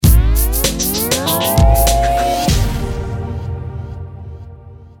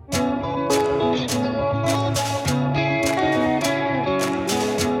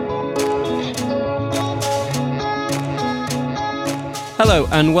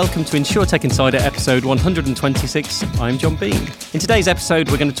and welcome to InsurTech Insider episode 126. I'm John Bean. In today's episode,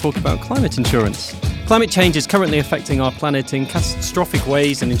 we're going to talk about climate insurance. Climate change is currently affecting our planet in catastrophic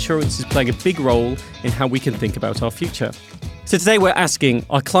ways, and insurance is playing a big role in how we can think about our future. So today we're asking,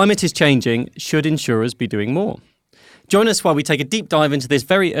 our climate is changing, should insurers be doing more? Join us while we take a deep dive into this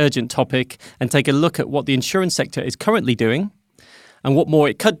very urgent topic and take a look at what the insurance sector is currently doing and what more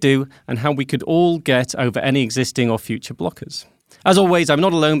it could do and how we could all get over any existing or future blockers. As always, I'm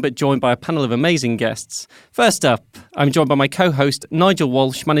not alone, but joined by a panel of amazing guests. First up, I'm joined by my co-host, Nigel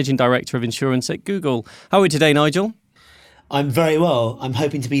Walsh, Managing Director of Insurance at Google. How are we today, Nigel? I'm very well. I'm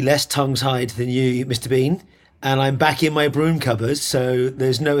hoping to be less tongue-tied than you, Mr. Bean. And I'm back in my broom cupboard, so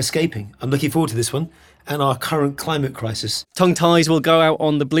there's no escaping. I'm looking forward to this one and our current climate crisis. Tongue ties will go out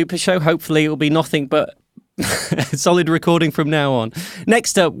on the blooper show. Hopefully it will be nothing but solid recording from now on.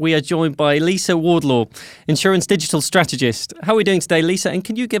 Next up, we are joined by Lisa Wardlaw, Insurance Digital Strategist. How are we doing today, Lisa? And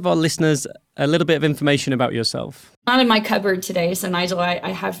can you give our listeners a little bit of information about yourself? Not in my cupboard today, so Nigel, I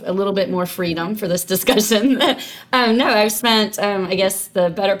have a little bit more freedom for this discussion. No, I've spent,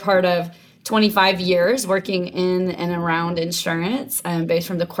 the better part of 25 years working in and around insurance, based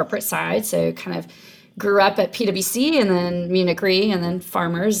from the corporate side, so kind of grew up at PwC and then Munich Re and then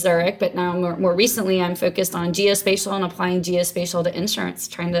Farmers, Zurich. But now more recently, I'm focused on geospatial and applying geospatial to insurance,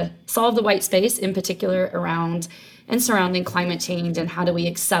 trying to solve the white space, in particular around and surrounding climate change and how do we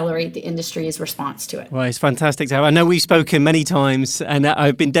accelerate the industry's response to it. Well, it's fantastic to have. I know we've spoken many times and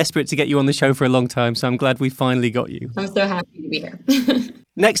I've been desperate to get you on the show for a long time, so I'm glad we finally got you. I'm so happy to be here.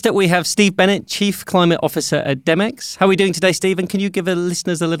 Next up, we have Steve Bennett, Chief Climate Officer at Demex. How are we doing today, Steve? And can you give our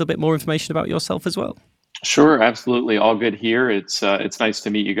listeners a little bit more information about yourself as well? Sure, absolutely. All good here. It's nice to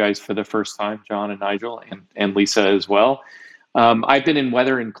meet you guys for the first time, John and Nigel, and Lisa as well. I've been in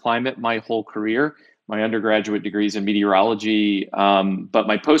weather and climate my whole career. My undergraduate degree is in meteorology, but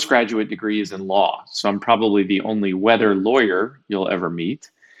my postgraduate degree is in law. So I'm probably the only weather lawyer you'll ever meet.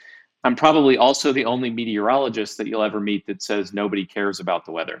 I'm probably also the only meteorologist that you'll ever meet that says nobody cares about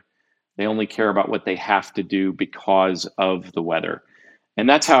the weather. They only care about what they have to do because of the weather. And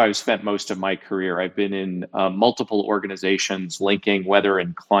that's how I've spent most of my career. I've been in multiple organizations linking weather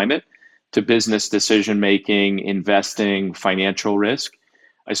and climate to business decision-making, investing, financial risk.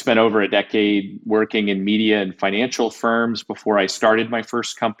 I spent over a decade working in media and financial firms before I started my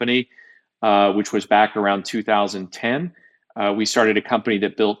first company, which was back around 2010. We started a company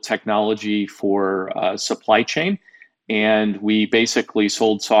that built technology for supply chain, and we basically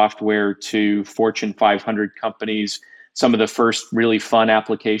sold software to Fortune 500 companies. Some of the first really fun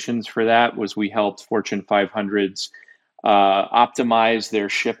applications for that was we helped Fortune 500s optimize their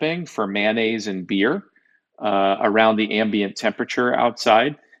shipping for mayonnaise and beer around the ambient temperature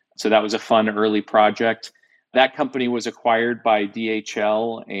outside. So that was a fun early project. That company was acquired by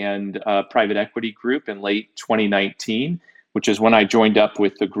DHL and a private equity group in late 2019, which is when I joined up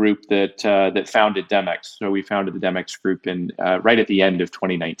with the group that founded Demex. So we founded the Demex group in right at the end of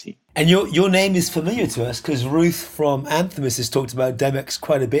 2019. And your name is familiar to us because Ruth from Anthemis has talked about Demex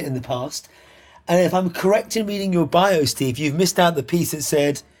quite a bit in the past. And if I'm correct in reading your bio, Steve, you've missed out the piece that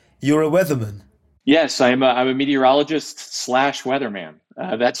said you're a weatherman. Yes, I'm a meteorologist / weatherman.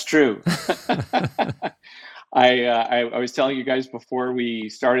 That's true. I was telling you guys before we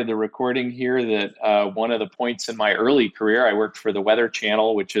started the recording here that one of the points in my early career, I worked for the Weather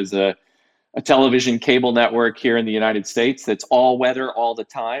Channel, which is a television cable network here in the United States that's all weather all the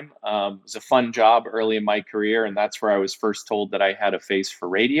time. It was a fun job early in my career, and that's where I was first told that I had a face for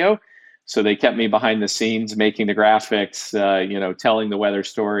radio. So they kept me behind the scenes, making the graphics, telling the weather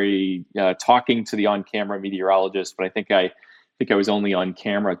story, talking to the on-camera meteorologist. But I think I was only on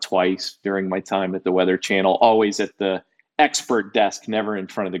camera twice during my time at the Weather Channel, always at the expert desk, never in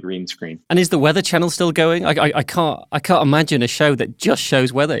front of the green screen. And is the Weather Channel still going? I can't imagine a show that just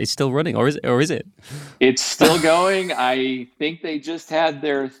shows weather is still running, or is it? It's still going. I think they just had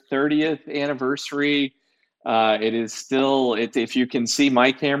their 30th anniversary. It is still, if you can see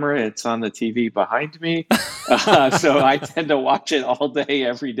my camera, it's on the TV behind me. So I tend to watch it all day,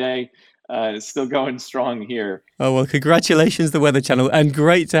 every day. It's still going strong here. Oh, well, congratulations, the Weather Channel, and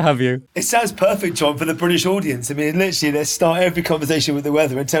great to have you. It sounds perfect, John, for the British audience. I mean, literally, let's start every conversation with the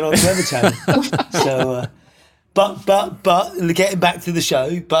weather and turn on the Weather Channel. So, but getting back to the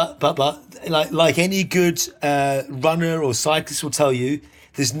show, but like any good runner or cyclist will tell you,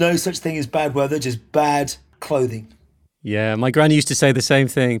 there's no such thing as bad weather, just bad clothing. Yeah, my granny used to say the same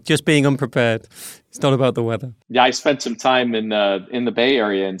thing, just being unprepared. It's not about the weather. Yeah, I spent some time in the Bay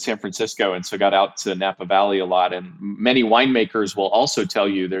Area in San Francisco, and so got out to Napa Valley a lot. And many winemakers will also tell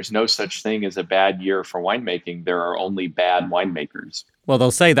you there's no such thing as a bad year for winemaking. There are only bad winemakers. Well, they'll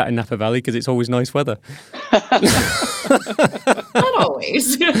say that in Napa Valley because it's always nice weather. Not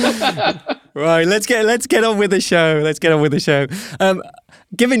always. Right, let's get on with the show.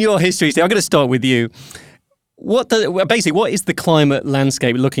 Given your history, Steve, I'm going to start with you. What is the climate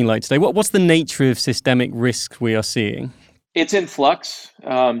landscape looking like today? What's the nature of systemic risk we are seeing? It's in flux.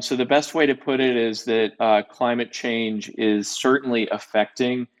 So the best way to put it is that climate change is certainly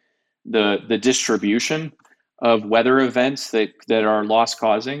affecting the distribution of weather events that are loss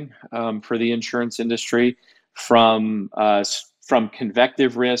causing for the insurance industry, from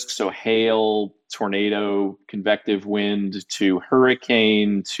convective risk, so hail, tornado, convective wind, to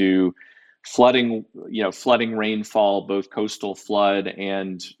hurricane, to flooding rainfall, both coastal flood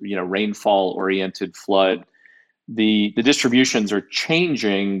and rainfall oriented flood. The distributions are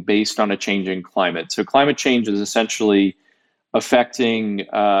changing based on a changing climate. So climate change is essentially affecting,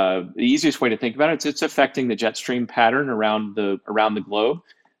 the easiest way to think about it, it's affecting the jet stream pattern around the globe.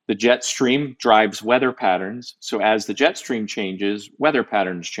 The jet stream drives weather patterns. So as the jet stream changes, weather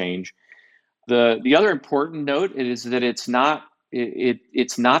patterns change. The other important note is that it's not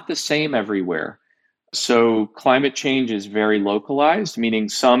the same everywhere. So climate change is very localized, meaning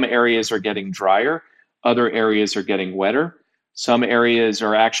some areas are getting drier, other areas are getting wetter. Some areas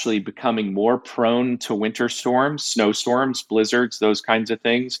are actually becoming more prone to winter storms, snowstorms, blizzards, those kinds of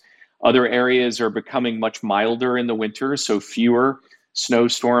things. Other areas are becoming much milder in the winter, so fewer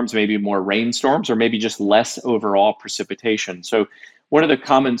snowstorms, maybe more rainstorms, or maybe just less overall precipitation. So one of the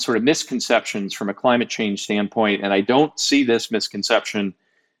common sort of misconceptions from a climate change standpoint, and I don't see this misconception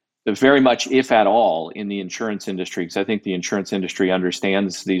very much, if at all, in the insurance industry, because I think the insurance industry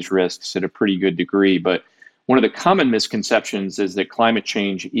understands these risks at a pretty good degree. But one of the common misconceptions is that climate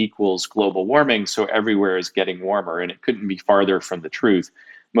change equals global warming, so everywhere is getting warmer, and it couldn't be farther from the truth.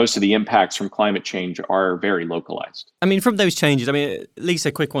 Most of the impacts from climate change are very localized. I mean, from those changes,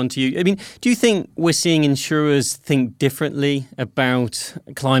 Lisa, quick one to you. Do you think we're seeing insurers think differently about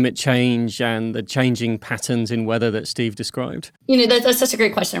climate change and the changing patterns in weather that Steve described? That's such a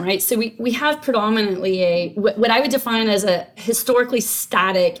great question, right? So we have predominantly what I would define as a historically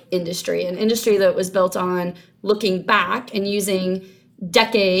static industry, an industry that was built on looking back and using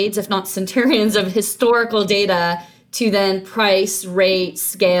decades, if not centurions, of historical data to then price, rate,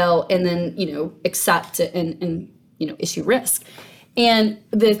 scale, and then, accept and issue risk. And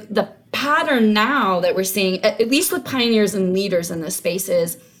the pattern now that we're seeing, at least with pioneers and leaders in this space,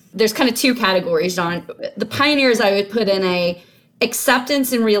 is there's kind of two categories, John. The pioneers I would put in a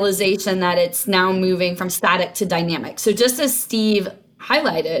acceptance and realization that it's now moving from static to dynamic. So just as Steve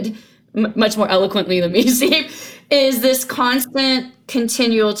highlighted, much more eloquently than me, Steve, is this constant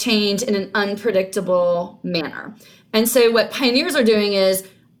continual change in an unpredictable manner. And so what pioneers are doing is,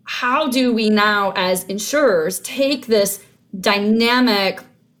 how do we now as insurers take this dynamic,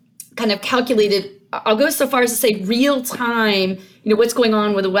 kind of calculated, I'll go so far as to say real time, what's going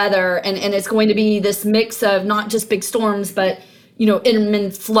on with the weather, and it's going to be this mix of not just big storms, but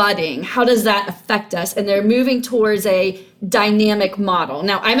intermittent flooding. How does that affect us? And they're moving towards a dynamic model.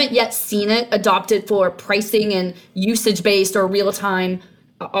 Now, I haven't yet seen it adopted for pricing and usage-based or real-time,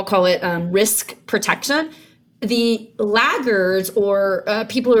 I'll call it risk protection. The laggards or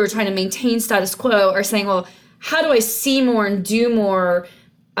people who are trying to maintain status quo are saying, well, how do I see more and do more?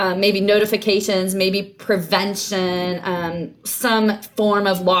 Maybe notifications, maybe prevention, some form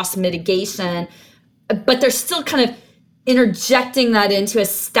of loss mitigation. But they're still kind of interjecting that into a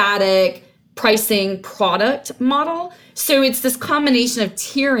static pricing product model. So it's this combination of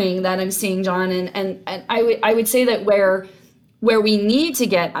tiering that I'm seeing, John. And I would say that where we need to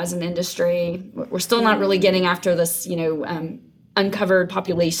get as an industry, we're still not really getting after this, uncovered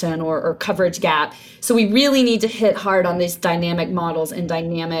population or coverage gap. So we really need to hit hard on these dynamic models and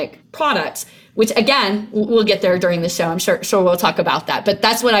dynamic products, which again, we'll get there during the show. I'm sure we'll talk about that. But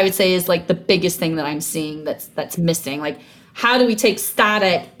that's what I would say is like the biggest thing that I'm seeing that's missing. Like, how do we take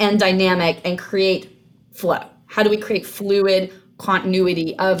static and dynamic and create flow? How do we create fluid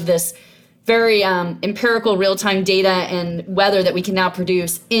continuity of this very empirical real-time data and weather that we can now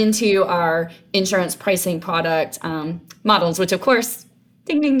produce into our insurance pricing product models, which of course,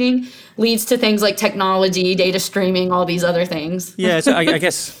 ding, ding, ding, leads to things like technology, data streaming, all these other things. Yeah, so I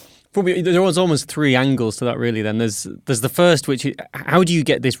guess probably there was almost three angles to that really then. There's the first, which is, how do you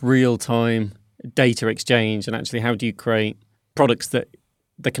get this real-time data exchange, and actually how do you create products that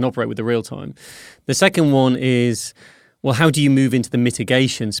can operate with the real time? The second one is, well, how do you move into the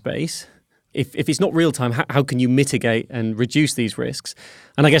mitigation space? If it's not real time, how can you mitigate and reduce these risks?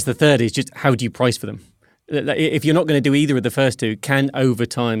 And I guess the third is just how do you price for them? If you're not going to do either of the first two, over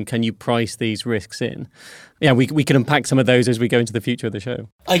time, can you price these risks in? Yeah, we can unpack some of those as we go into the future of the show.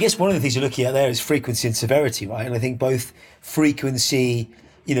 I guess one of the things you're looking at there is frequency and severity, right? And I think both frequency,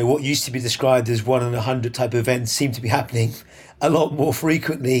 what used to be described as 1 in 100 type events seem to be happening a lot more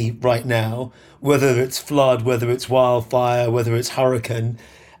frequently right now, whether it's flood, whether it's wildfire, whether it's hurricane.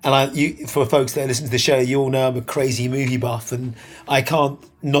 And for folks that listen to the show, you all know I'm a crazy movie buff, and I can't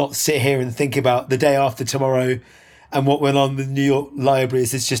not sit here and think about The Day After Tomorrow and what went on with New York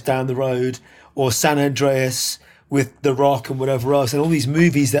Libraries. It's just down the road, or San Andreas with The Rock and whatever else, and all these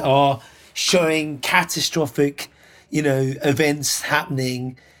movies that are showing catastrophic, events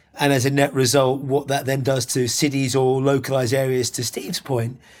happening, and as a net result, what that then does to cities or localized areas, to Steve's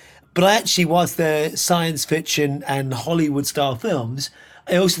point. But actually, whilst they're science fiction and Hollywood style films,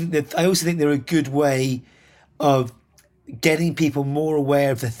 I also think they're a good way of getting people more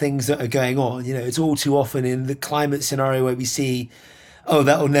aware of the things that are going on. It's all too often in the climate scenario where we see, oh,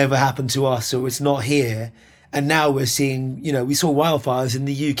 that will never happen to us, or it's not here. And now we're seeing, we saw wildfires in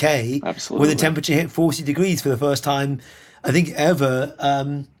the UK. Absolutely. When the temperature hit 40 degrees for the first time, I think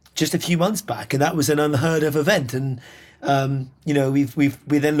ever, just a few months back. And that was an unheard of event. And,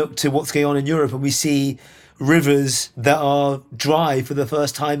 we then look to what's going on in Europe, and we see rivers that are dry for the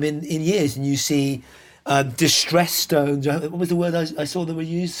first time in years. And you see distress stones. What was the word I saw that were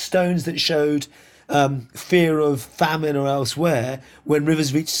used? Stones that showed fear of famine or elsewhere when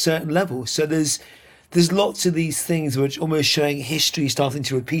rivers reach certain levels. So there's lots of these things which almost showing history starting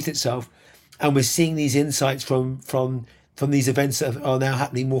to repeat itself. And we're seeing these insights from these events that are now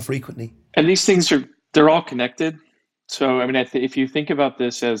happening more frequently. And these things they're all connected. So, if you think about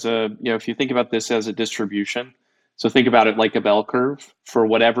this as a distribution, so think about it like a bell curve for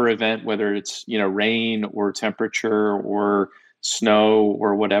whatever event, whether it's, rain or temperature or snow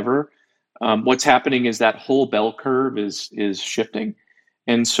or whatever, what's happening is that whole bell curve is shifting.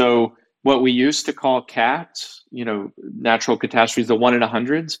 And so what we used to call CATs, natural catastrophes, the 1 in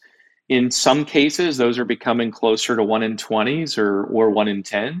 100s, in some cases, those are becoming closer to 1 in 20s or 1 in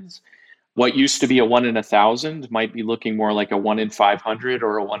 10s. What used to be a 1 in 1,000 might be looking more like a 1 in 500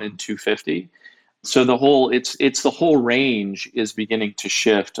 or a 1 in 250. So the whole range is beginning to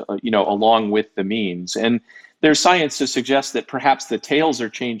shift, along with the means. And there's science to suggest that perhaps the tails are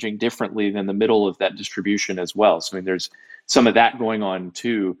changing differently than the middle of that distribution as well. So there's some of that going on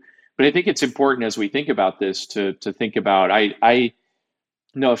too. But I think it's important as we think about this to think about, I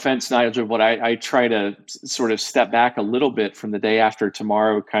no offense, Nigel, but I try to sort of step back a little bit from the day after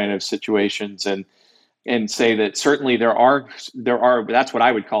tomorrow kind of situations and say that certainly there are that's what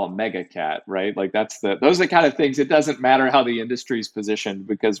I would call a mega cat, right? Like those are the kind of things. It doesn't matter how the industry's positioned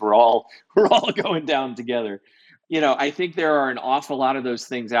because we're all going down together. I think there are an awful lot of those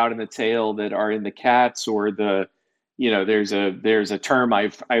things out in the tail that are in the cats or the, there's a term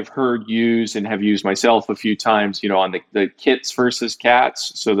I've heard used and have used myself a few times, on the kits versus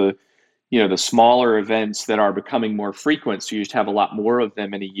cats. So the smaller events that are becoming more frequent. So you just have a lot more of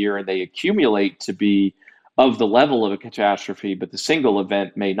them in a year and they accumulate to be of the level of a catastrophe, but the single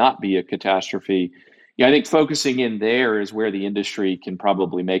event may not be a catastrophe. I think focusing in there is where the industry can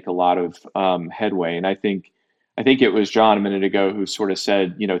probably make a lot of headway. And I think it was John a minute ago who sort of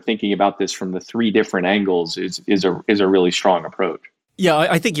said, thinking about this from the 3 different angles is a really strong approach. Yeah,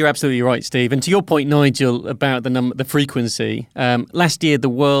 I think you're absolutely right, Steve. And to your point, Nigel, about the frequency, last year the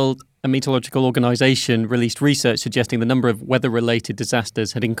World Meteorological Organization released research suggesting the number of weather-related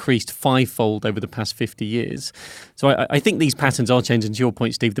disasters had increased 5-fold over the past 50 years. So I think these patterns are changing. To your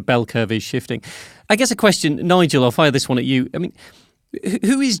point, Steve, the bell curve is shifting. I guess a question, Nigel, I'll fire this one at you.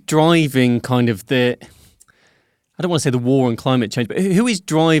 Who is driving kind of I don't want to say the war on climate change, but who is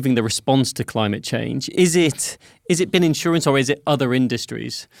driving the response to climate change? Is it been insurance or is it other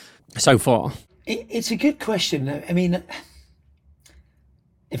industries so far? It's a good question. In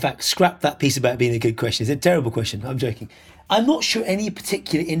fact, scrap that piece about being a good question. It's a terrible question. I'm joking. I'm not sure any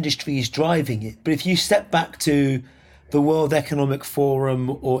particular industry is driving it, but if you step back to the World Economic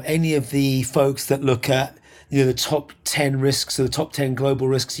Forum or any of the folks that look at the top 10 risks or the top 10 global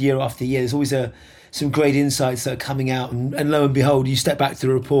risks year after year, there's always some great insights that are coming out. And lo and behold, you step back to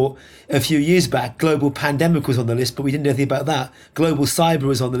the report a few years back, global pandemic was on the list, but we didn't know anything about that. Global cyber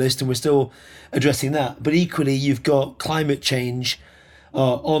was on the list and we're still addressing that. But equally, you've got climate change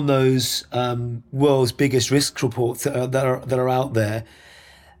on those world's biggest risk reports that are out there.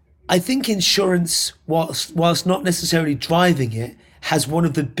 I think insurance, whilst not necessarily driving it, has one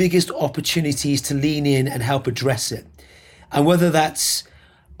of the biggest opportunities to lean in and help address it. And whether that's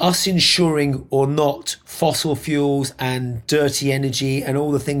us insuring or not fossil fuels and dirty energy and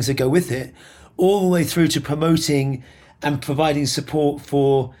all the things that go with it, all the way through to promoting and providing support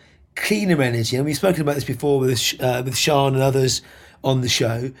for cleaner energy. And we've spoken about this before with Sean and others on the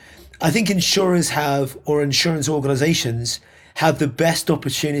show. I think insurance organizations have the best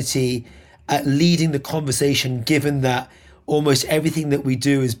opportunity at leading the conversation, given that almost everything that we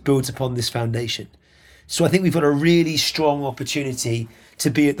do is built upon this foundation. So I think we've got a really strong opportunity to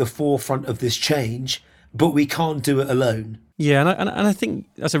be at the forefront of this change, but we can't do it alone. Yeah, and I think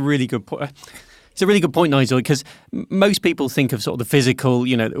that's a really good point. It's a really good point, Nigel, because most people think of sort of the physical,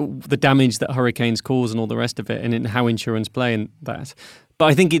 the damage that hurricanes cause and all the rest of it, and how insurance play in that. But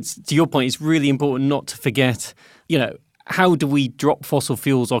I think it's, to your point, it's really important not to forget, how do we drop fossil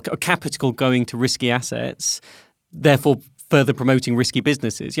fuels or capital going to risky assets, therefore further promoting risky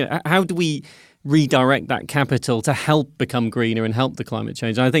businesses? How do we redirect that capital to help become greener and help the climate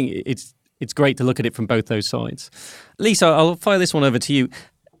change? And I think it's great to look at it from both those sides. Lisa, I'll fire this one over to you.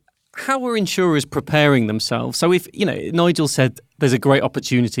 How are insurers preparing themselves? So if, Nigel said there's a great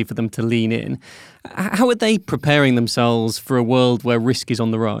opportunity for them to lean in, how are they preparing themselves for a world where risk is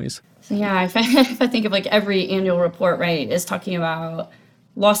on the rise? So yeah, if I think of every annual report, right, is talking about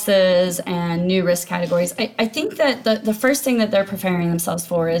losses and new risk categories, I think that the first thing that they're preparing themselves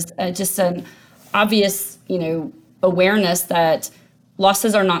for is just an obvious, awareness that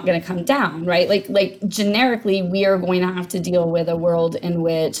losses are not going to come down, right? Like generically, we are going to have to deal with a world in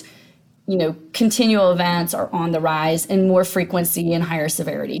which, continual events are on the rise in more frequency and higher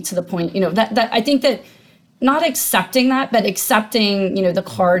severity, to the point, that I think that not accepting that, but accepting, the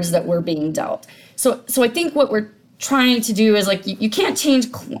cards that we're being dealt. So I think what we're trying to do is you can't change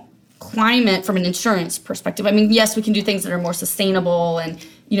climate from an insurance perspective. I mean, yes, we can do things that are more sustainable and,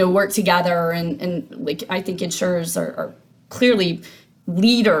 work together. And I think insurers are clearly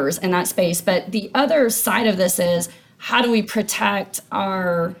leaders in that space. But the other side of this is, how do we protect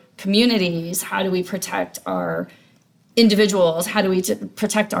our communities? How do we protect our individuals? How do we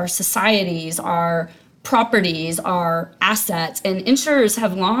protect our societies, our properties, our assets? And insurers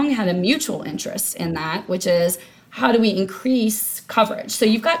have long had a mutual interest in that, which is, how do we increase coverage? So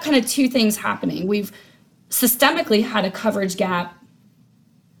you've got kind of two things happening. We've systemically had a coverage gap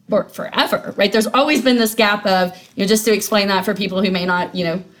for forever, right? There's always been this gap of, just to explain that for people who may not,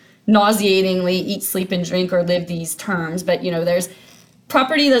 nauseatingly eat, sleep, and drink or live these terms, but, there's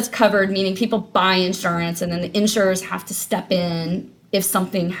property that's covered, meaning people buy insurance, and then the insurers have to step in if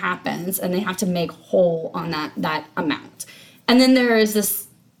something happens, and they have to make whole on that amount. And then there is this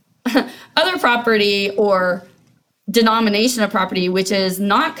other property or denomination of property which is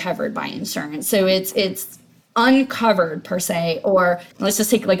not covered by insurance. So it's uncovered per se, or let's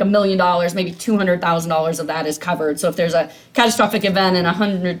just take $1 million, maybe $200,000 of that is covered. So if there's a catastrophic event and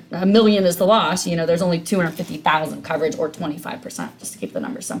 $100 million is the loss, there's only $250,000 coverage, or 25%, just to keep the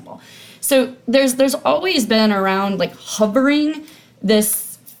number simple. So there's always been around hovering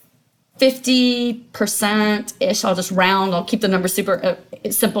this 50%-ish, I'll just round, I'll keep the number super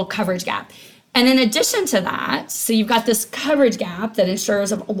simple, coverage gap. And in addition to that, so you've got this coverage gap that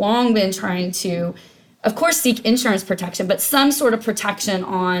insurers have long been trying to, of course, seek insurance protection, but some sort of protection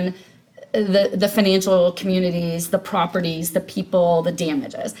on the financial communities, the properties, the people, the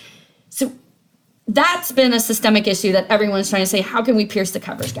damages. So that's been a systemic issue that everyone's trying to say, how can we pierce the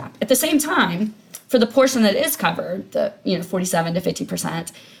coverage gap? At the same time, for the portion that is covered, the 47 to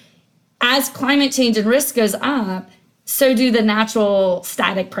 50%, as climate change and risk goes up, so do the natural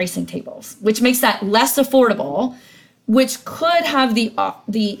static pricing tables, which makes that less affordable, which could have the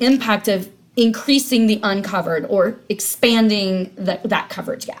impact of increasing the uncovered or expanding that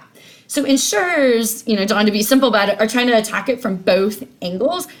coverage gap. So insurers, John, to be simple about it, are trying to attack it from both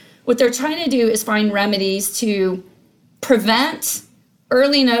angles. What they're trying to do is find remedies to prevent,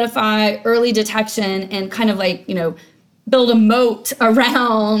 early notify, early detection, and kind of build a moat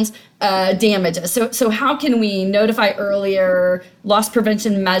around damages. So how can we notify earlier, loss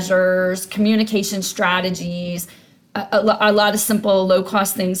prevention measures, communication strategies, a lot of simple,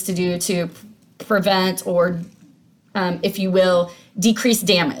 low-cost things to do to prevent or, if you will, decrease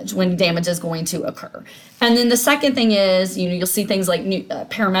damage when damage is going to occur. And then the second thing is, you'll see things like new,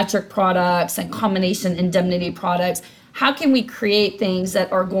 parametric products and combination indemnity products. How can we create things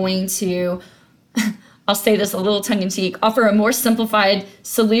that are going to, I'll say this a little tongue-in-cheek, offer a more simplified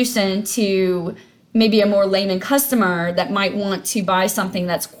solution to maybe a more layman customer that might want to buy something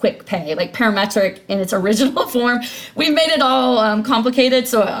that's quick pay, like Parametric in its original form. We've made it all complicated,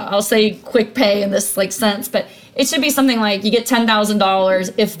 so I'll say quick pay in this like sense, but it should be something like you get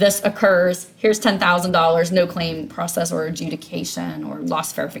 $10,000 if this occurs. Here's $10,000, no claim process or adjudication or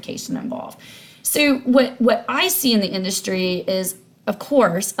loss verification involved. So what I see in the industry is, of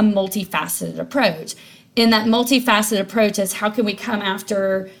course, a multifaceted approach. And that multifaceted approach is how can we come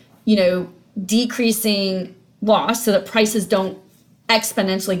after, decreasing loss so that prices don't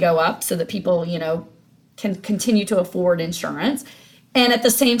exponentially go up so that people, can continue to afford insurance. And at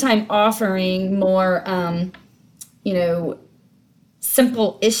the same time offering more,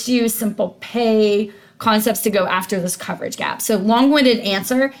 simple issues, simple pay concepts to go after this coverage gap. So long-winded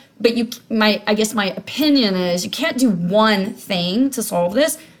answer, but my opinion is you can't do one thing to solve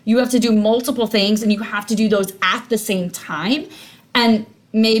this. You have to do multiple things, and you have to do those at the same time. And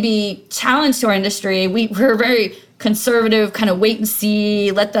maybe challenge to our industry, we're very conservative, kind of wait and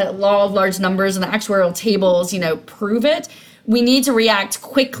see, let the law of large numbers and the actuarial tables, prove it. We need to react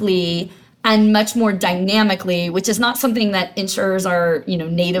quickly and much more dynamically, which is not something that insurers are,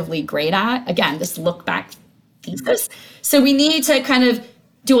 natively great at. Again, this look back thesis. So we need to kind of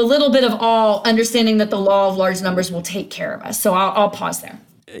do a little bit of all, understanding that the law of large numbers will take care of us. So I'll pause there.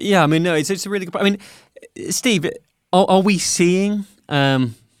 Yeah, it's a really good point. I mean, Steve, are we seeing,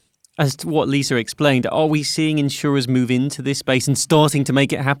 as to what Lisa explained, are we seeing insurers move into this space and starting to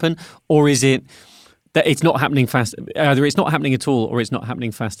make it happen? Or is it that it's not happening fast? Either it's not happening at all, or it's not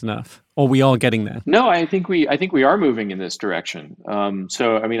happening fast enough, or we are getting there? No, I think we are moving in this direction.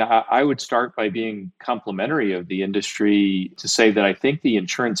 I would start by being complimentary of the industry to say that I think the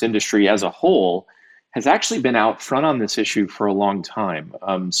insurance industry as a whole has actually been out front on this issue for a long time.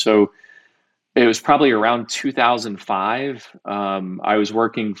 So it was probably around 2005. I was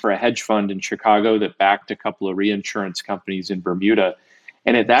working for a hedge fund in Chicago that backed a couple of reinsurance companies in Bermuda.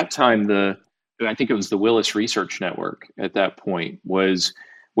 And at that time, I think it was the Willis Research Network at that point, was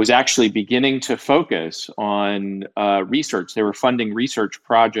actually beginning to focus on research. They were funding research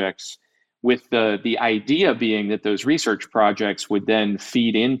projects with the idea being that those research projects would then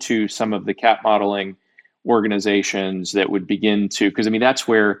feed into some of the cat modeling organizations that would begin to, because that's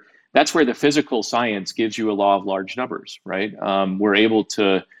where the physical science gives you a law of large numbers, right? We're able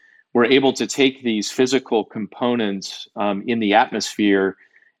to take these physical components in the atmosphere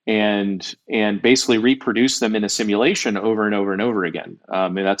and basically reproduce them in a simulation over and over and over again.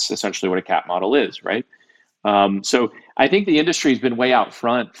 And that's essentially what a cat model is, right? So I think the industry has been way out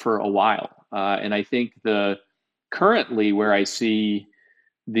front for a while. And I think currently where I see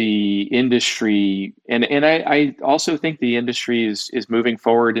the industry, and I also think the industry is moving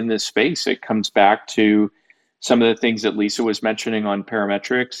forward in this space. It comes back to some of the things that Lisa was mentioning on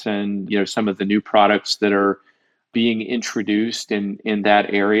Parametrics and some of the new products that are being introduced in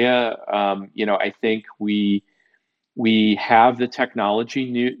that area. I think we have the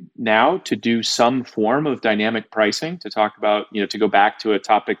technology now to do some form of dynamic pricing, to talk about, to go back to a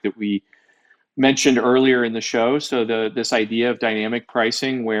topic that we mentioned earlier in the show. So this idea of dynamic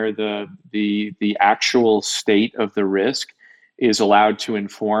pricing, where the actual state of the risk is allowed to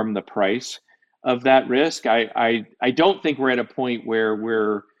inform the price of that risk. I don't think we're at a point where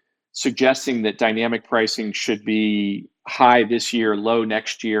we're suggesting that dynamic pricing should be high this year, low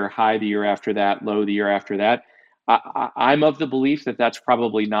next year, high the year after that, low the year after that. I'm of the belief that that's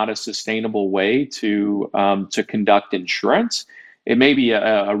probably not a sustainable way to conduct insurance. It may be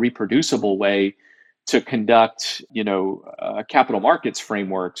a reproducible way to conduct, capital markets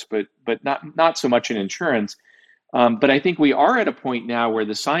frameworks, but not so much in insurance. But I think we are at a point now where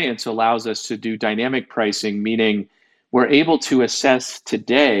the science allows us to do dynamic pricing, meaning we're able to assess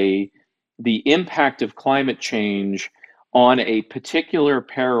today the impact of climate change on a particular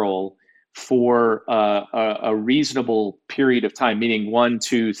peril for a reasonable period of time, meaning 1,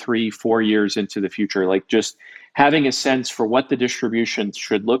 2, 3, 4 years into the future, like just having a sense for what the distribution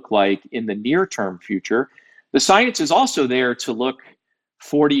should look like in the near-term future. The science is also there to look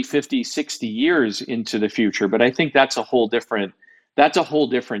 40, 50, 60 years into the future, but I think that's a whole different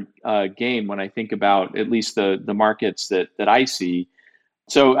game when I think about at least the markets that I see.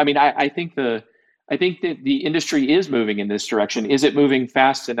 So, I think that the industry is moving in this direction. Is it moving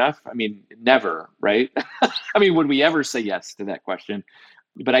fast enough? Never, right? Would we ever say yes to that question?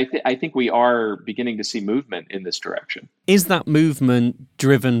 But I think we are beginning to see movement in this direction. Is that movement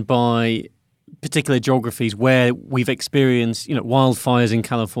driven by particular geographies where we've experienced, wildfires in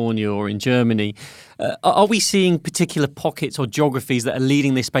California or in Germany? Are we seeing particular pockets or geographies that are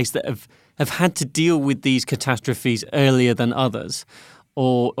leading this space that have had to deal with these catastrophes earlier than others?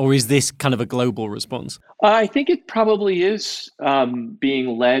 or is this kind of a global response? I think it probably is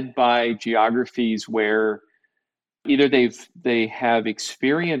being led by geographies where either they have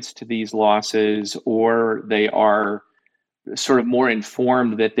experienced these losses, or they are sort of more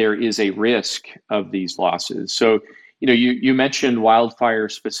informed that there is a risk of these losses. So, you mentioned wildfire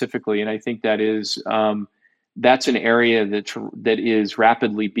specifically, and I think that is that's an area that is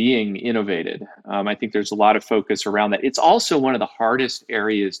rapidly being innovated. I think there's a lot of focus around that. It's also one of the hardest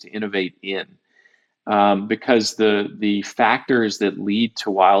areas to innovate in because the factors that lead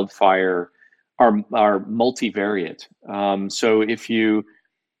to wildfire are multivariate. So if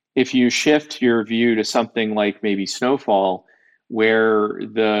you shift your view to something like maybe snowfall, where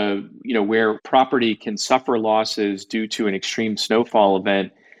where property can suffer losses due to an extreme snowfall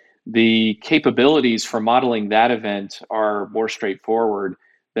event, the capabilities for modeling that event are more straightforward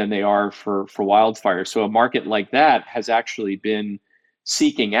than they are for wildfire. So a market like that has actually been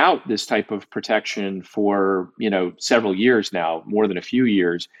seeking out this type of protection for several years now, more than a few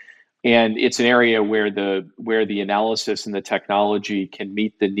years. And it's an area where the analysis and the technology can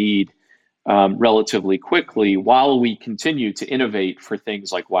meet the need relatively quickly while we continue to innovate for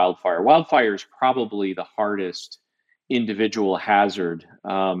things like wildfire. Wildfire is probably the hardest individual hazard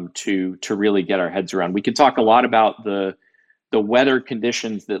to really get our heads around. We can talk a lot about the weather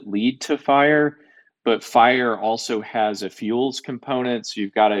conditions that lead to fire, but fire also has a fuels component. So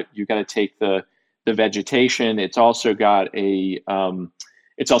you've got to take the vegetation. It's also got an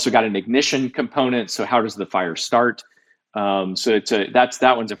ignition component. So how does the fire start? So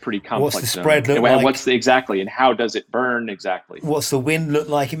that one's a pretty complex. What's the spread look like? What's exactly, and how does it burn exactly? What's the wind look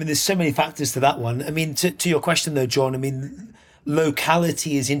like? I mean, there's so many factors to that one. I mean, to your question though, John, I mean,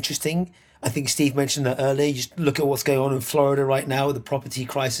 locality is interesting. I think Steve mentioned that earlier. You just look at what's going on in Florida right now with the property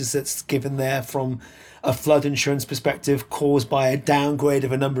crisis that's given there from a flood insurance perspective, caused by a downgrade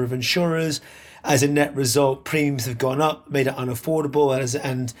of a number of insurers. As a net result, premiums have gone up, made it unaffordable.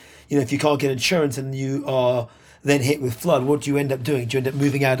 And if you can't get insurance and you are then hit with flood, what do you end up doing? Do you end up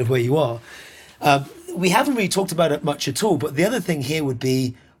moving out of where you are? We haven't really talked about it much at all, but the other thing here would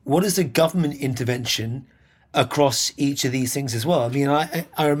be, what is the government intervention across each of these things as well? I mean,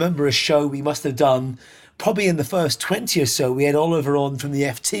 I remember a show we must have done probably in the first 20 or so. We had Oliver on from the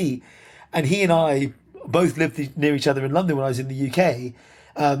FT, and he and I both lived near each other in London when I was in the UK.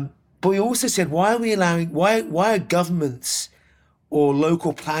 But we also said, why are governments or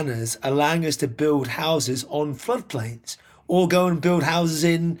local planners allowing us to build houses on floodplains, or go and build houses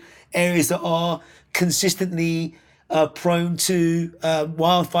in areas that are consistently prone to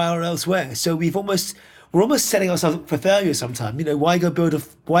wildfire or elsewhere? So we're almost setting ourselves up for failure sometimes. Why go build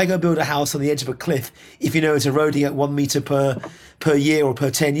a house on the edge of a cliff if it's eroding at 1 meter per year or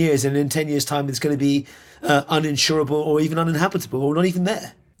per 10 years, and in 10 years' time it's going to be uninsurable or even uninhabitable or not even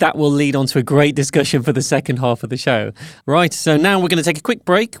there? That will lead on to a great discussion for the second half of the show. Right, so now we're going to take a quick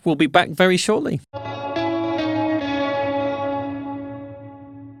break. We'll be back very shortly.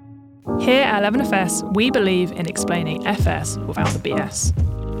 Here at 11FS, we believe in explaining FS without the BS.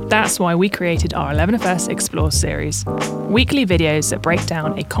 That's why we created our 11FS Explores series, weekly videos that break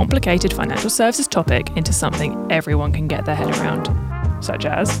down a complicated financial services topic into something everyone can get their head around, such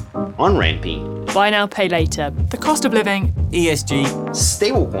as on-ramping, buy now, pay later, the cost of living, ESG,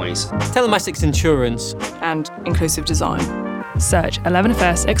 stablecoins, telematics insurance, and inclusive design. Search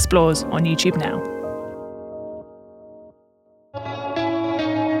 11FS Explores on YouTube now.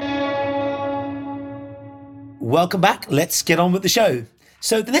 Welcome back. Let's get on with the show.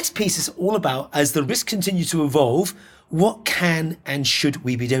 So the next piece is all about, as the risks continue to evolve, what can and should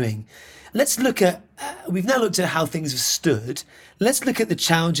we be doing? Let's look at, we've now looked at how things have stood. Let's look at the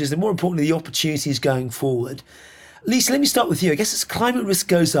challenges and, more importantly, the opportunities going forward. Lisa, let me start with you. I guess as climate risk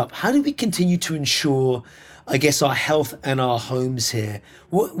goes up, how do we continue to ensure, our health and our homes here?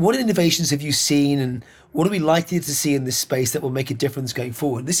 What innovations have you seen, and what are we likely to see in this space that will make a difference going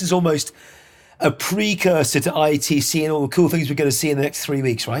forward? This is almost a precursor to ITC and all the cool things we're going to see in the next 3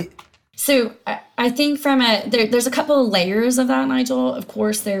 weeks, right? So I think there's a couple of layers of that, Nigel. Of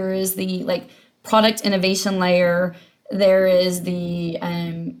course, there is the product innovation layer. There is the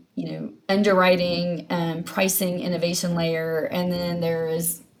underwriting pricing innovation layer, and then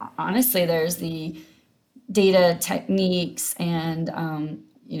there's the data techniques and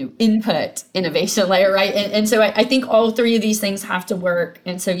input innovation layer, right? And so I think all three of these things have to work.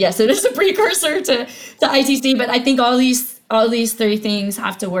 And so yes, it is a precursor to ITC, but I think all these three things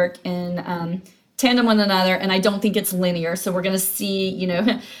have to work in tandem one another, and I don't think it's linear. So we're going to see, you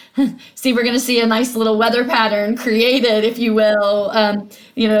know, we're going to see a nice little weather pattern created, if you will.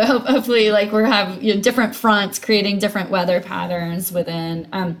 You know, hopefully, like we're have different fronts creating different weather patterns within.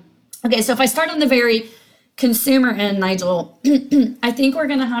 Okay, so if I start on the very consumer end, Nigel, I think we're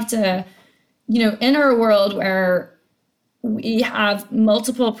going to have to, enter a world where we have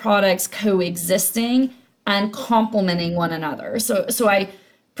multiple products coexisting and complementing one another. So I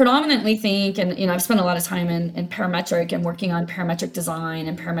predominantly think, and I've spent a lot of time in parametric and working on parametric design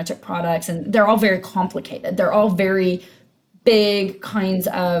and parametric products, and they're all very complicated. They're all very big kinds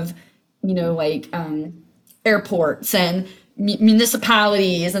of, airports and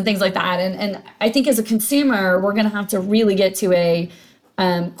municipalities and things like that. And I think as a consumer, we're going to have to really get to a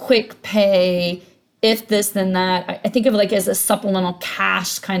quick pay, if this, then that. I think of it like as a supplemental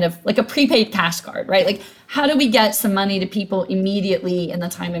cash, kind of like a prepaid cash card, right? Like, how do we get some money to people immediately in the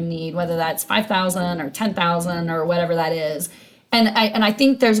time of need, whether that's 5,000 or 10,000 or whatever that is. And I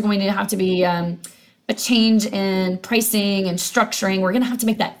think there's going to have to be a change in pricing and structuring. We're going to have to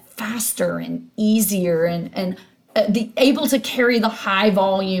make that faster and easier and able to carry the high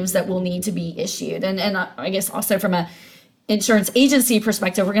volumes that will need to be issued. And I guess also from a insurance agency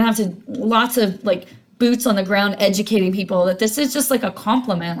perspective, we're going to have lots of like boots on the ground educating people that this is just like a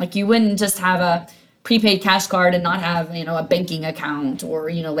complement. Like, you wouldn't just have a prepaid cash card and not have, a banking account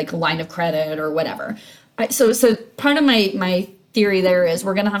or, like a line of credit or whatever. So part of my theory there is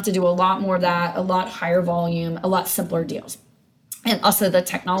we're going to have to do a lot more of that, a lot higher volume, a lot simpler deals. And also the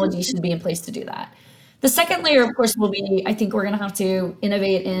technology should be in place to do that. The second layer, of course, will be, I think we're going to have to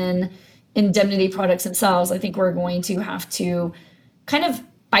innovate in indemnity products themselves. I think we're going to have to kind of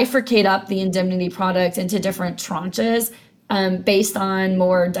bifurcate up the indemnity product into different tranches based on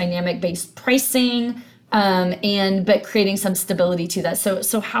more dynamic-based pricing, but creating some stability to that.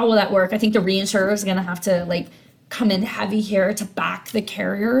 So how will that work? I think the reinsurer is going to have to come in heavy here to back the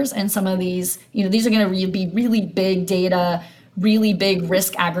carriers, and some of these, these are going to be really big data, really big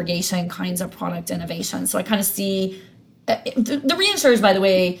risk aggregation kinds of product innovation. So I kind of see the reinsurers, by the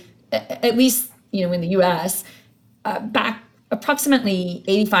way, at least, in the US, back approximately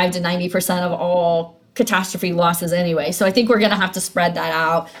 85 to 90% of all catastrophe losses anyway. So I think we're going to have to spread that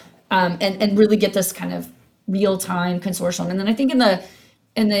out and really get this kind of real-time consortium. And then I think in the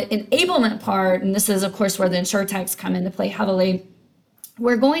enablement part, and this is, of course, where the insurtechs come into play heavily,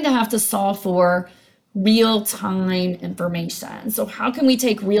 we're going to have to solve for real-time information. So how can we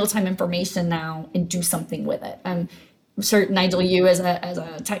take real-time information now and do something with it? I'm certain, Nigel, you as a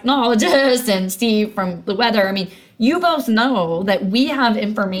technologist, and Steve from the weather, I mean, you both know that we have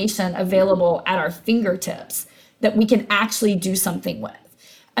information available at our fingertips that we can actually do something with.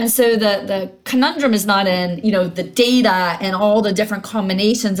 And so the conundrum is not in, the data and all the different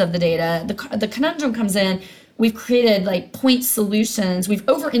combinations of the data. The conundrum comes in, we've created point solutions. We've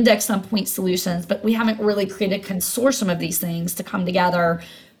over-indexed on point solutions, but we haven't really created a consortium of these things to come together,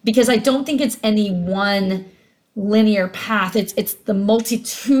 because I don't think it's any one linear path. It's the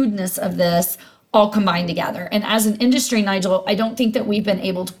multitudinous of this all combined together. And as an industry, Nigel, I don't think that we've been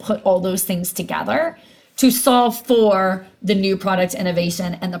able to put all those things together to solve for the new product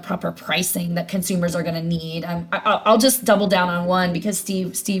innovation and the proper pricing that consumers are going to need. I'll just double down on one, because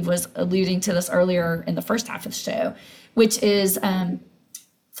Steve was alluding to this earlier in the first half of the show, which is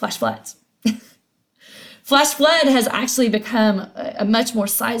flash floods. Flash flood has actually become a much more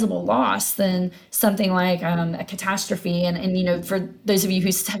sizable loss than something like a catastrophe. And for those of you who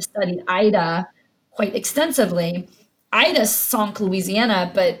have studied Ida quite extensively, Ida sunk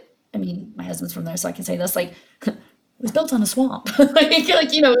Louisiana, but I mean, my husband's from there, so I can say this, it was built on a swamp.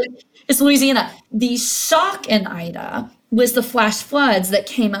 It's Louisiana. The shock in Ida was the flash floods that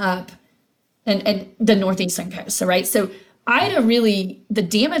came up and the northeastern coast. So, right. So Ida really, the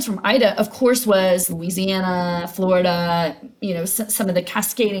damage from Ida, of course, was Louisiana, Florida, some of the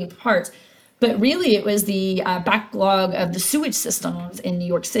cascading parts. But really, it was the backlog of the sewage systems in New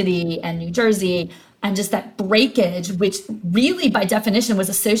York City and New Jersey, and just that breakage, which really, by definition, was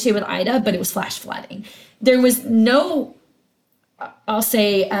associated with Ida, but it was flash flooding. There was no, I'll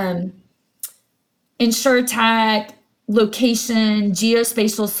say, insurtech, location,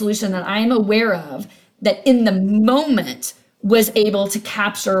 geospatial solution that I'm aware of that in the moment was able to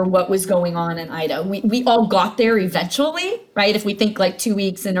capture what was going on in Ida. We all got there eventually, right? If we think 2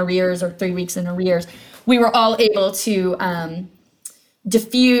 weeks in arrears or 3 weeks in arrears, we were all able to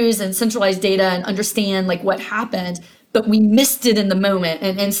diffuse and centralize data and understand what happened, but we missed it in the moment.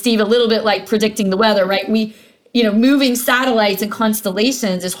 And Steve, a little bit like predicting the weather, right? moving satellites and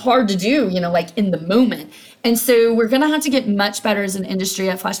constellations is hard to do, like in the moment. And so we're going to have to get much better as an industry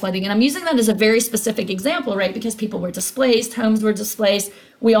at flash flooding. And I'm using that as a very specific example, right? Because people were displaced, homes were displaced.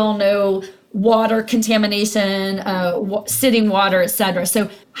 We all know water contamination, sitting water, et cetera. So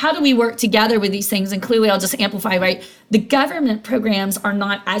how do we work together with these things? And clearly I'll just amplify, right? The government programs are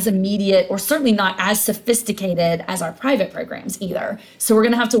not as immediate or certainly not as sophisticated as our private programs either. So we're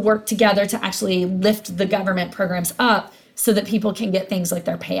going to have to work together to actually lift the government programs up so that people can get things like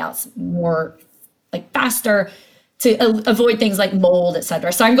their payouts more faster, to avoid things like mold, et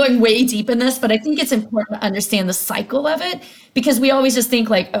cetera. So I'm going way deep in this, but I think it's important to understand the cycle of it, because we always just think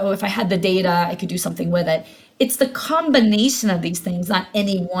if I had the data, I could do something with it. It's the combination of these things, not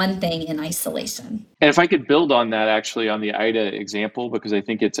any one thing in isolation. And if I could build on that, actually, on the IDA example, because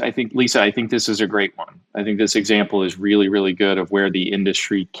Lisa, I think this is a great one. I think this example is really, really good of where the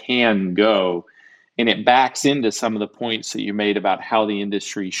industry can go. And it backs into some of the points that you made about how the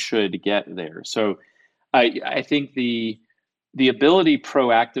industry should get there. So I think the ability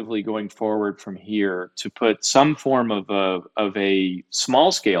proactively going forward from here to put some form of a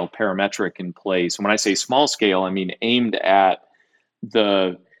small scale parametric in place. And when I say small scale, I mean aimed at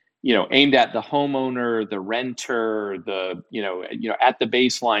the homeowner, the renter, at the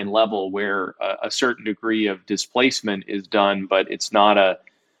baseline level where a certain degree of displacement is done, but it's not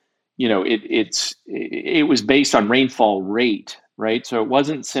it was based on rainfall rate. Right. So it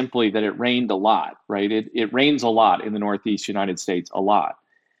wasn't simply that it rained a lot, right? It rains a lot in the Northeast United States, a lot.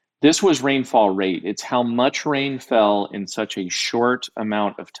 This was rainfall rate. It's how much rain fell in such a short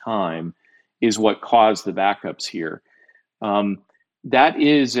amount of time is what caused the backups here. That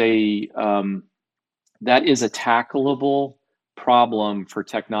is a tackleable problem for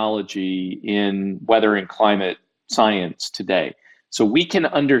technology in weather and climate science today. So we can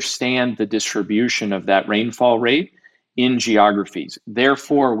understand the distribution of that rainfall rate in geographies.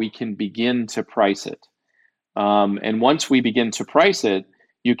 Therefore, we can begin to price it. And once we begin to price it,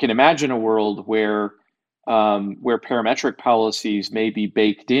 you can imagine a world where parametric policies may be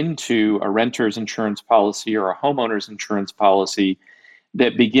baked into a renter's insurance policy or a homeowner's insurance policy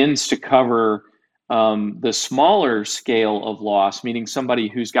that begins to cover the smaller scale of loss, meaning somebody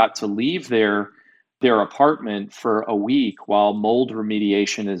who's got to leave their apartment for a week while mold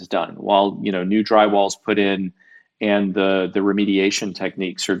remediation is done, while new drywall's put in, and the remediation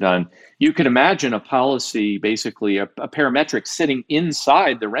techniques are done. You can imagine a policy, basically a parametric sitting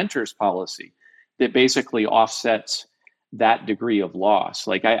inside the renter's policy that basically offsets that degree of loss.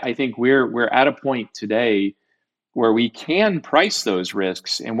 I think we're at a point today where we can price those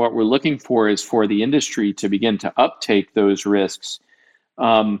risks, and what we're looking for is for the industry to begin to uptake those risks.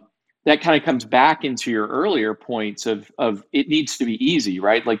 That kind of comes back into your earlier points of it needs to be easy,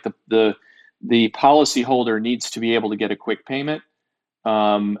 right? The policyholder needs to be able to get a quick payment.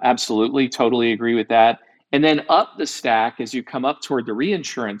 Absolutely, totally agree with that. And then up the stack, as you come up toward the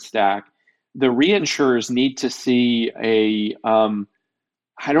reinsurance stack, the reinsurers need to see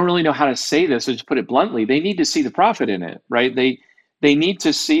I don't really know how to say this, so just put it bluntly, they need to see the profit in it, right? They need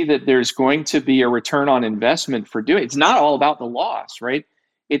to see that there's going to be a return on investment for doing it. It's not all about the loss, right?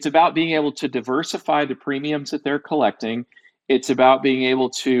 It's about being able to diversify the premiums that they're collecting. It's about being able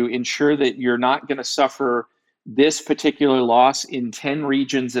to ensure that you're not going to suffer this particular loss in 10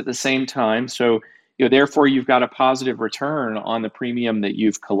 regions at the same time. So, therefore, you've got a positive return on the premium that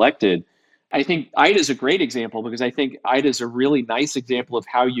you've collected. I think IDA is a great example because I think IDA is a really nice example of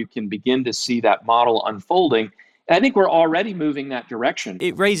how you can begin to see that model unfolding. And I think we're already moving that direction.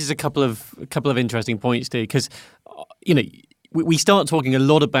 It raises a couple of interesting points, Steve, because, we start talking a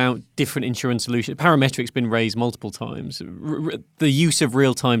lot about different insurance solutions. Parametric's been raised multiple times. The use of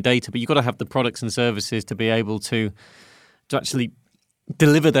real-time data, but you've got to have the products and services to be able to actually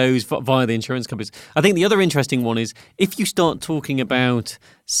deliver those via the insurance companies. I think the other interesting one is if you start talking about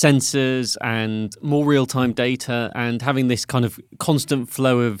sensors and more real-time data and having this kind of constant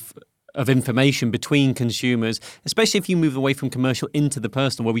flow of information between consumers, especially if you move away from commercial into the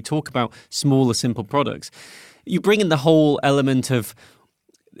personal, where we talk about smaller, simple products. You bring in the whole element of,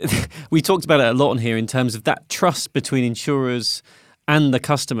 we talked about it a lot on here in terms of that trust between insurers and the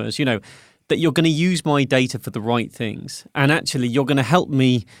customers, that you're going to use my data for the right things. And actually, you're going to help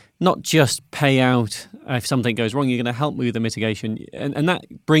me not just pay out if something goes wrong, you're going to help me with the mitigation. And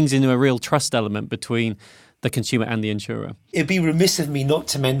that brings in a real trust element between the consumer and the insurer. It'd be remiss of me not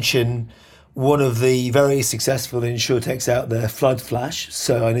to mention one of the very successful insurtechs out there, Flood Flash.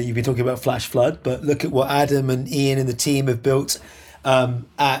 So I know you've been talking about Flash Flood, but look at what Adam and Ian and the team have built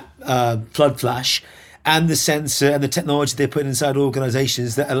at Flood Flash, and the sensor and the technology they put inside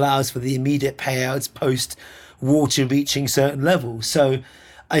organizations that allows for the immediate payouts post water reaching certain levels. So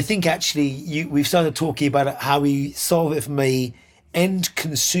I think actually we've started talking about how we solve it from a end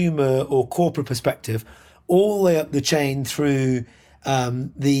consumer or corporate perspective, all the way up the chain through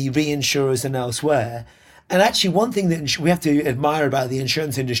the reinsurers and elsewhere. And actually, one thing that we have to admire about the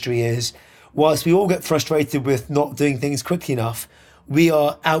insurance industry is, whilst we all get frustrated with not doing things quickly enough, we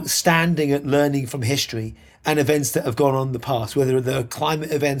are outstanding at learning from history and events that have gone on in the past, whether they're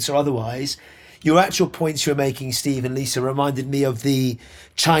climate events or otherwise. Your actual points you're making, Steve and Lisa, reminded me of the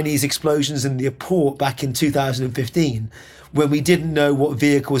Chinese explosions in the port back in 2015, when we didn't know what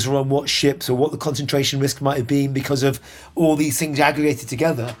vehicles were on what ships or what the concentration risk might have been because of all these things aggregated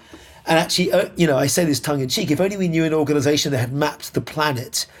together. And actually, I say this tongue in cheek, if only we knew an organization that had mapped the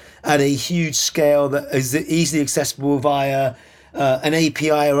planet at a huge scale that is easily accessible via an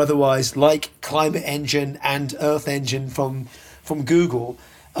API or otherwise, like Climate Engine and Earth Engine from Google.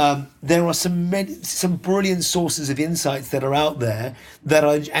 There are some brilliant sources of insights that are out there that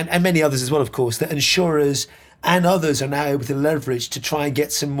are, and many others as well, of course, that insurers and others are now able to leverage to try and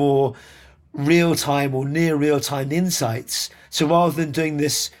get some more real-time or near real-time insights. So rather than doing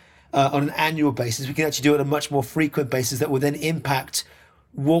this on an annual basis, we can actually do it on a much more frequent basis that will then impact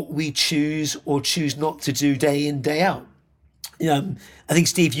what we choose or choose not to do day in, day out. I think,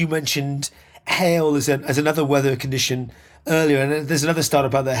 Steve, you mentioned hail as another weather condition earlier, and there's another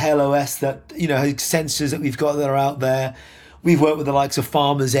startup out there, Hail OS, that has sensors that we've got that are out there. We've worked with the likes of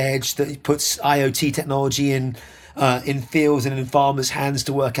Farmers Edge that puts IoT technology in fields and in farmers' hands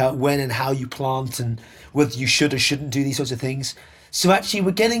to work out when and how you plant and whether you should or shouldn't do these sorts of things. So actually,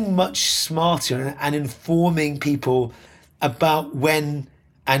 we're getting much smarter and informing people about when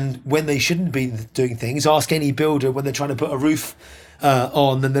they shouldn't be doing things. Ask any builder when they're trying to put a roof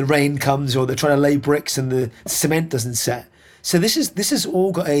on and the rain comes, or they're trying to lay bricks and the cement doesn't set. So this has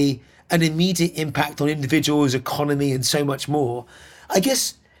all got an immediate impact on individuals, economy, and so much more. I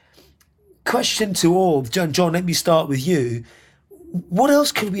guess, question to all, John, let me start with you. What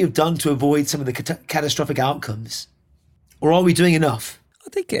else could we have done to avoid some of the catastrophic outcomes? Or are we doing enough?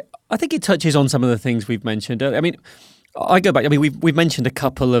 I think it touches on some of the things we've mentioned. I mean, I go back. I mean, we've mentioned a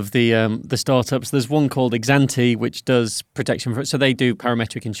couple of the startups. There's one called Exante, which does protection so they do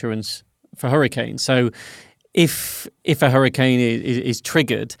parametric insurance for hurricanes. So if a hurricane is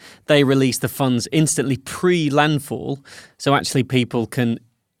triggered, they release the funds instantly pre-landfall. So actually, people can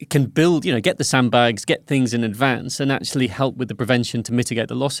build, get the sandbags, get things in advance, and actually help with the prevention to mitigate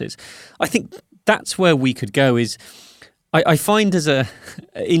the losses. I think that's where we could go. I find as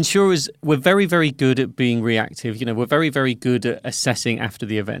insurers, we're very, very good at being reactive. We're very, very good at assessing after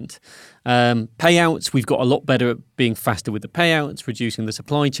the event. Payouts, we've got a lot better at being faster with the payouts, reducing the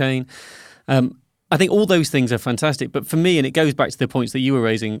supply chain. I think all those things are fantastic. But for me, and it goes back to the points that you were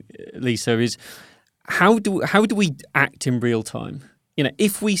raising, Lisa, is how do we act in real time?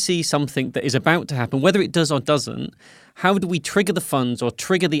 If we see something that is about to happen, whether it does or doesn't, how do we trigger the funds or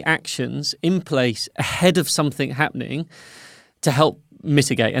trigger the actions in place ahead of something happening to help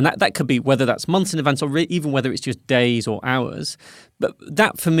mitigate? And that could be whether that's months in advance or even whether it's just days or hours. But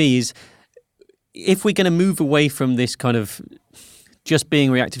that for me is, if we're going to move away from this kind of just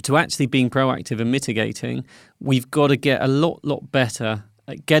being reactive to actually being proactive and mitigating, we've got to get a lot better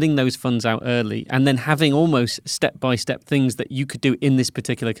at getting those funds out early and then having almost step-by-step things that you could do in this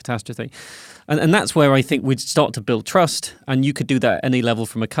particular catastrophe. And that's where I think we'd start to build trust, and you could do that at any level,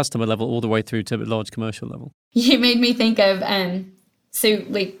 from a customer level all the way through to a large commercial level. You made me think of,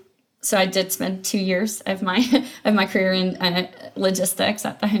 so I did spend 2 years of my career in logistics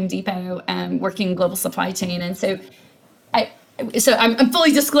at the Home Depot, working in global supply chain. And so I'm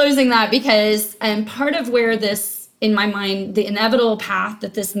fully disclosing that because part of where this, in my mind, the inevitable path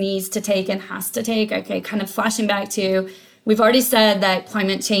that this needs to take and has to take, okay, kind of flashing back to, we've already said that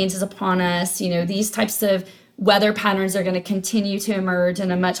climate change is upon us. These types of weather patterns are going to continue to emerge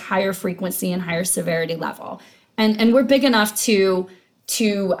in a much higher frequency and higher severity level. And we're big enough to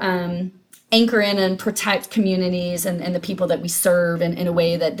anchor in and protect communities and the people that we serve in a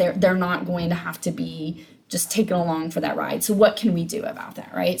way that they're not going to have to be just taken along for that ride. So what can we do about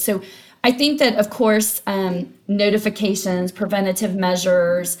that, right? So I think that, of course, notifications, preventative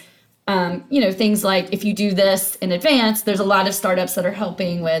measures, things like if you do this in advance, there's a lot of startups that are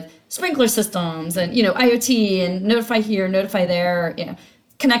helping with sprinkler systems and, IoT and notify here, notify there,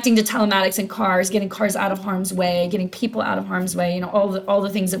 connecting to telematics in cars, getting cars out of harm's way, getting people out of harm's way, all the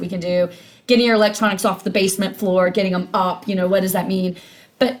things that we can do, getting your electronics off the basement floor, getting them up, what does that mean?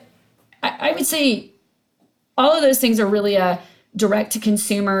 But I would say all of those things are really a direct to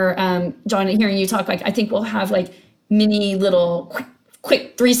consumer. John, hearing you talk, I think we'll have mini little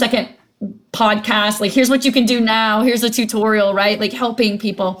quick 3-second podcasts, like here's what you can do now, here's a tutorial, right? Like helping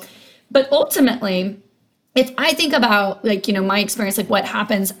people. But ultimately, if I think about like, my experience, like what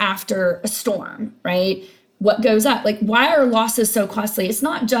happens after a storm, right? What goes up? Like, why are losses so costly? It's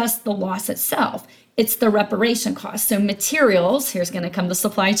not just the loss itself, it's the reparation cost. So materials, here's going to come the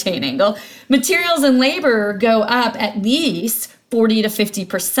supply chain angle, materials and labor go up at least 40 to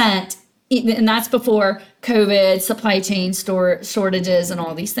 50%. And that's before COVID, supply chain shortages, and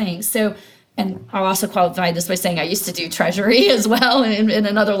all these things. So, and I'll also qualify this by saying I used to do treasury as well in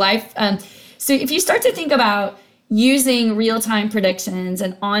another life. So if you start to think about using real-time predictions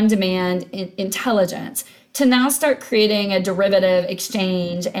and on-demand intelligence to now start creating a derivative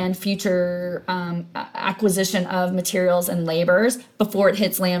exchange and future acquisition of materials and labors before it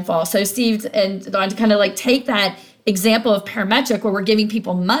hits landfall. So Steve and Don, to kind of like take that example of Parametric where we're giving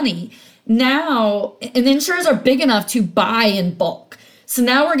people money now, and the insurers are big enough to buy in bulk. So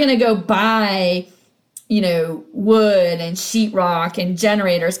now we're going to go buy, wood and sheetrock and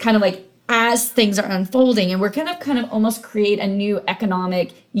generators kind of like as things are unfolding. And we're going to kind of almost create a new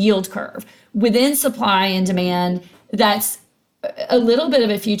economic yield curve within supply and demand that's a little bit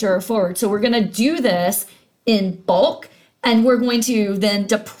of a future forward. So we're going to do this in bulk, and we're going to then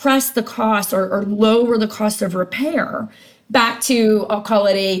depress the cost or lower the cost of repair back to, I'll call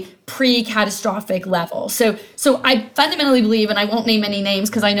it a pre-catastrophic level. So I fundamentally believe, and I won't name any names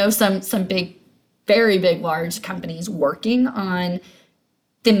because I know some big, very big, large companies working on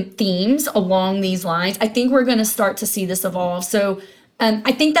themes along these lines. I think we're going to start to see this evolve. So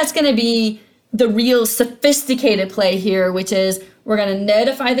I think that's going to be the real sophisticated play here, which is we're going to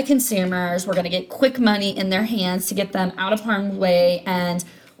notify the consumers, we're going to get quick money in their hands to get them out of harm's way, and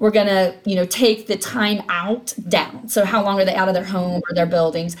we're going to, take the time out down. So how long are they out of their home or their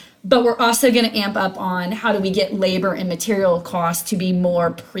buildings? But we're also going to amp up on how do we get labor and material costs to be more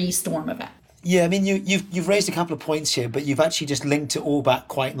pre-storm event. Yeah, I mean, you've raised a couple of points here, but you've actually just linked it all back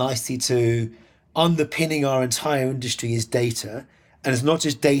quite nicely to underpinning our entire industry is data. And it's not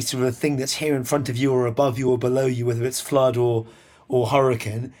just data of a thing that's here in front of you or above you or below you, whether it's flood or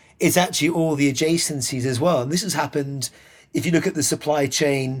hurricane. It's actually all the adjacencies as well. And this has happened if you look at the supply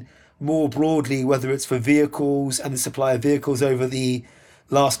chain more broadly, whether it's for vehicles and the supply of vehicles over the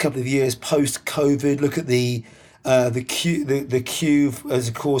last couple of years post-COVID. Look at the queue as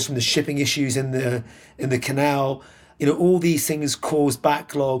a cause from the shipping issues in the canal. All these things cause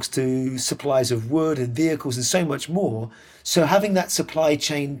backlogs to supplies of wood and vehicles and so much more. So having that supply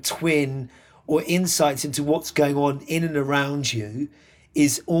chain twin or insights into what's going on in and around you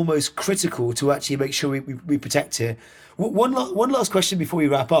is almost critical to actually make sure we protect it. One last question before we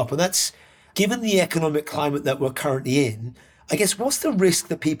wrap up, and that's, given the economic climate that we're currently in, I guess, what's the risk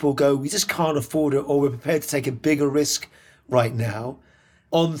that people go, we just can't afford it, or we're prepared to take a bigger risk right now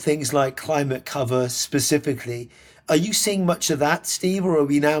on things like climate cover specifically? Are you seeing much of that, Steve, or are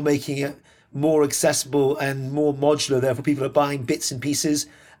we now making it more accessible and more modular, therefore people are buying bits and pieces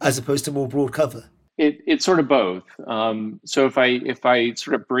as opposed to more broad cover? It's sort of both. So if I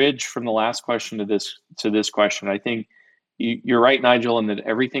sort of bridge from the last question to this question, I think you're right, Nigel, in that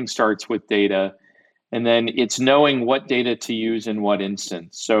everything starts with data, and then it's knowing what data to use in what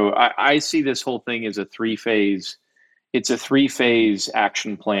instance. So I see this whole thing as a three-phase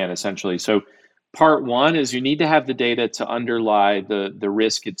action plan, essentially. So part one is you need to have the data to underlie the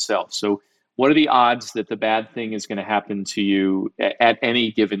risk itself. So what are the odds that the bad thing is going to happen to you at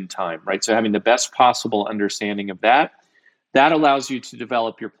any given time, right? So having the best possible understanding of that allows you to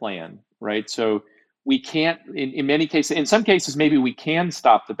develop your plan, right? So we can't, in many cases, in some cases, maybe we can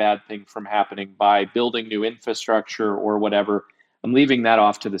stop the bad thing from happening by building new infrastructure or whatever. I'm leaving that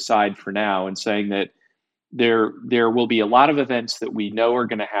off to the side for now and saying that there will be a lot of events that we know are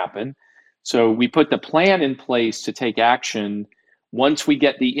going to happen. So we put the plan in place to take action once we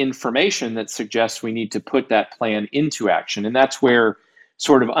get the information that suggests we need to put that plan into action. And that's where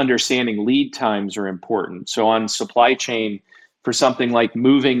sort of understanding lead times are important. So on supply chain, for something like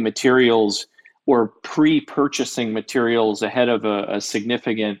moving materials or pre-purchasing materials ahead of a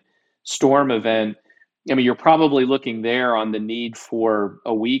significant storm event, I mean, you're probably looking there on the need for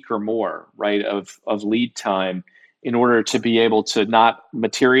a week or more, right, of lead time in order to be able to not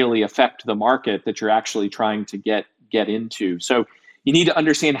materially affect the market that you're actually trying to get into. So you need to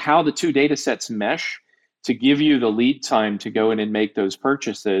understand how the two data sets mesh to give you the lead time to go in and make those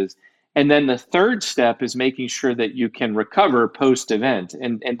purchases. And then the third step is making sure that you can recover post-event.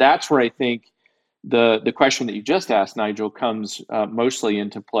 And that's where I think the question that you just asked, Nigel, comes mostly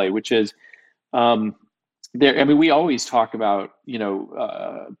into play, which is, we always talk about,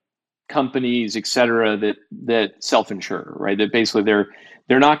 companies, et cetera, that self-insure, right? That basically they're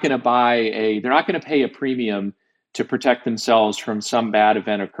they're not going to pay a premium to protect themselves from some bad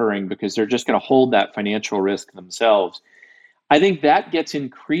event occurring because they're just going to hold that financial risk themselves. I think that gets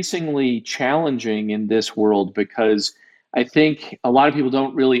increasingly challenging in this world because I think a lot of people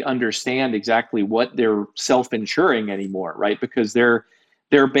don't really understand exactly what they're self-insuring anymore, right? Because they're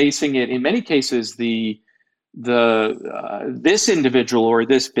basing it, in many cases, this individual or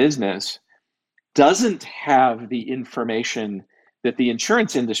this business doesn't have the information that the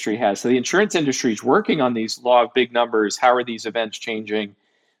insurance industry has. So the insurance industry is working on these law of big numbers. How are these events changing?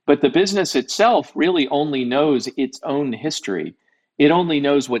 But the business itself really only knows its own history. It only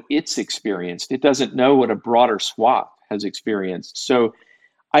knows what it's experienced. It doesn't know what a broader swath has experienced. So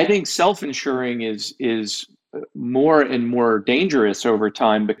I think self-insuring is more and more dangerous over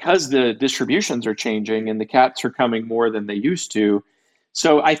time because the distributions are changing and the cats are coming more than they used to.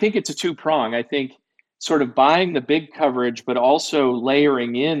 So I think it's a two-prong. I think sort of buying the big coverage, but also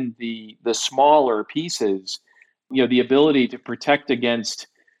layering in the smaller pieces, the ability to protect against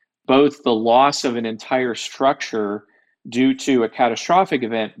both the loss of an entire structure due to a catastrophic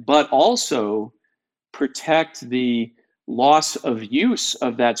event, but also protect the loss of use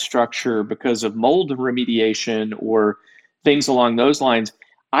of that structure because of mold remediation or things along those lines.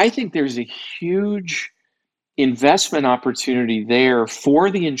 I think there's a huge investment opportunity there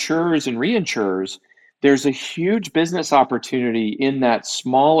for the insurers and reinsurers. There's a huge business opportunity in that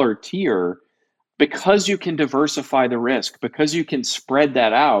smaller tier because you can diversify the risk, because you can spread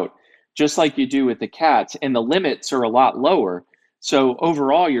that out just like you do with the cats, and the limits are a lot lower. So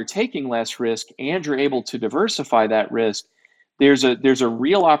overall, you're taking less risk and you're able to diversify that risk. There's a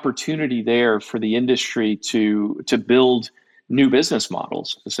real opportunity there for the industry to build new business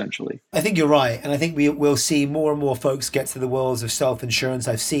models, essentially. I think you're right. And I think we'll see more and more folks get to the worlds of self-insurance.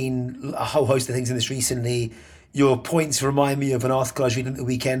 I've seen a whole host of things in this recently. Your points remind me of an article I was reading at the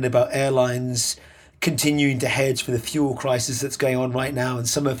weekend about airlines continuing to hedge for the fuel crisis that's going on right now. And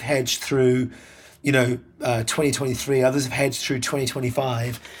some have hedged through 2023, others have hedged through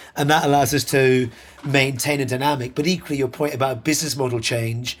 2025, and that allows us to maintain a dynamic. But equally, your point about business model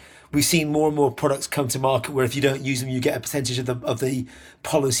change, we've seen more and more products come to market where if you don't use them, you get a percentage of the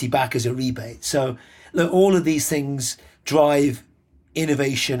policy back as a rebate. So look, all of these things drive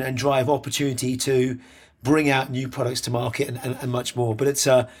innovation and drive opportunity to bring out new products to market and much more. But it's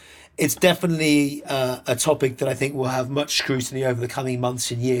definitely a topic that I think will have much scrutiny over the coming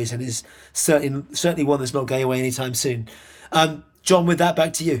months and years, and is certainly one that's not going away anytime soon. John, with that,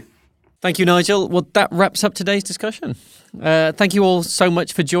 back to you. Thank you, Nigel. Well, that wraps up today's discussion. Thank you all so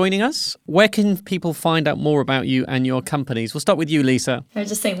much for joining us. Where can people find out more about you and your companies? We'll start with you, Lisa. I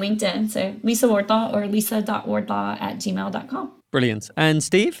just say LinkedIn. So Lisa Wardlaw or lisa.wardlaw@gmail.com. Brilliant. And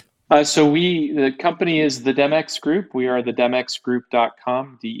Steve? So the company is the Demex Group. We are the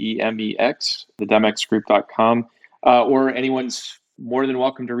demexgroup.com, DEMEX, the demexgroup.com. Or anyone's more than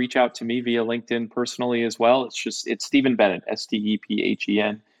welcome to reach out to me via LinkedIn personally as well. It's Stephen Bennett,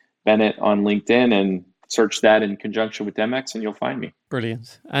 STEPHEN, Bennett on LinkedIn, and search that in conjunction with Demex and you'll find me.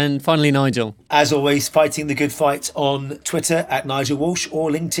 Brilliant. And finally, Nigel. As always, fighting the good fight on Twitter @Nigel Walsh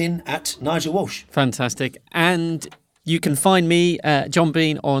or LinkedIn @Nigel Walsh. Fantastic. And you can find me, John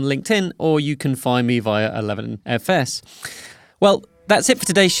Bean, on LinkedIn, or you can find me via 11FS. Well, that's it for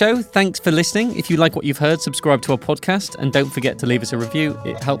today's show. Thanks for listening. If you like what you've heard, subscribe to our podcast and don't forget to leave us a review.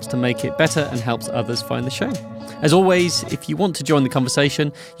 It helps to make it better and helps others find the show. As always, if you want to join the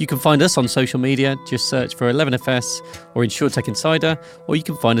conversation, you can find us on social media. Just search for 11FS or InsurTech Insider, or you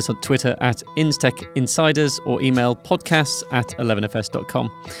can find us on Twitter @InsTech Insiders or email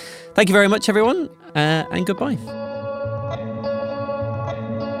podcasts@11fs.com. Thank you very much, everyone, and goodbye.